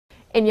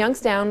In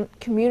Youngstown,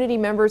 community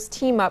members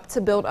team up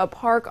to build a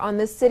park on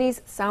the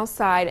city's south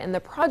side, and the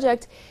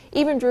project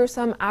even drew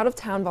some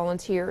out-of-town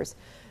volunteers.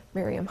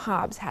 Miriam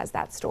Hobbs has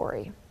that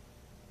story.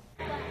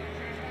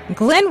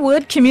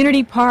 Glenwood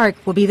Community Park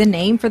will be the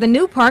name for the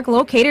new park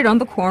located on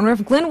the corner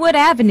of Glenwood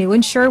Avenue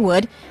and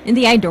Sherwood in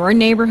the Idora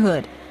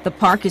neighborhood. The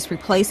park is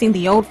replacing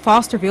the old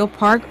Fosterville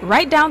Park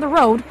right down the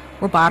road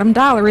where Bottom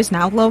Dollar is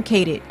now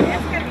located.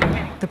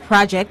 The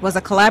project was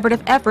a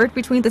collaborative effort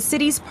between the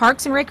city's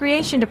Parks and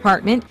Recreation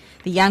Department,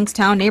 the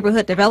Youngstown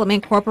Neighborhood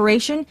Development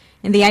Corporation,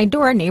 and the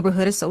Idora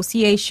Neighborhood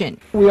Association.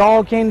 We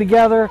all came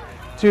together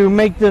to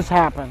make this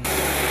happen.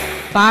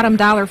 Bottom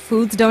Dollar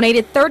Foods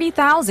donated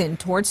 $30,000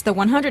 towards the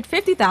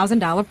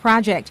 $150,000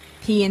 project.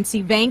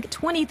 PNC Bank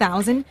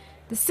 $20,000.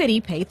 The city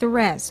paid the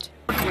rest.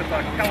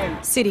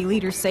 City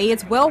leaders say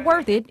it's well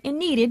worth it and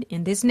needed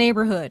in this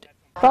neighborhood.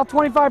 About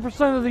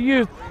 25% of the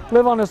youth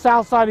live on the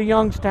south side of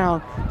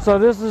Youngstown, so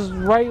this is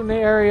right in the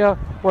area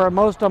where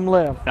most of them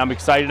live. I'm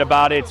excited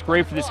about it. It's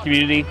great for this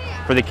community,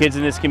 for the kids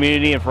in this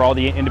community, and for all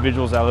the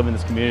individuals that live in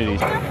this community.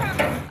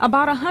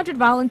 About 100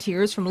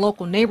 volunteers from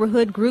local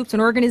neighborhood groups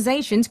and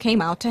organizations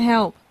came out to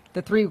help.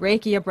 The three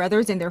Rekia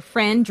brothers and their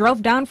friend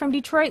drove down from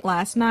Detroit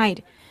last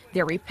night.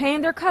 They're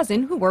repaying their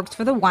cousin who works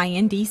for the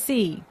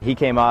YNDC. He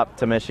came up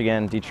to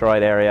Michigan,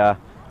 Detroit area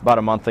about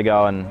a month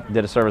ago and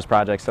did a service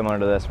project similar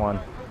to this one.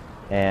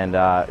 And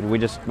we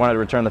just wanted to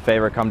return the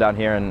favor, come down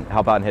here and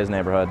help out in his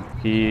neighborhood.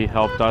 He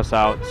helped us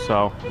out,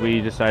 so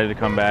we decided to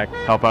come back,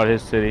 help out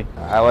his city.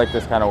 I like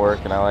this kind of work,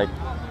 and I like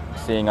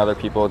seeing other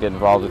people get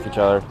involved with each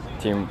other,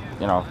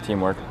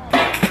 teamwork.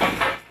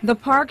 The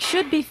park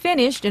should be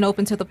finished and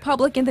open to the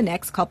public in the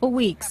next couple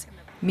weeks.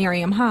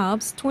 Miriam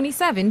Hobbs,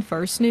 27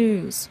 First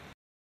News.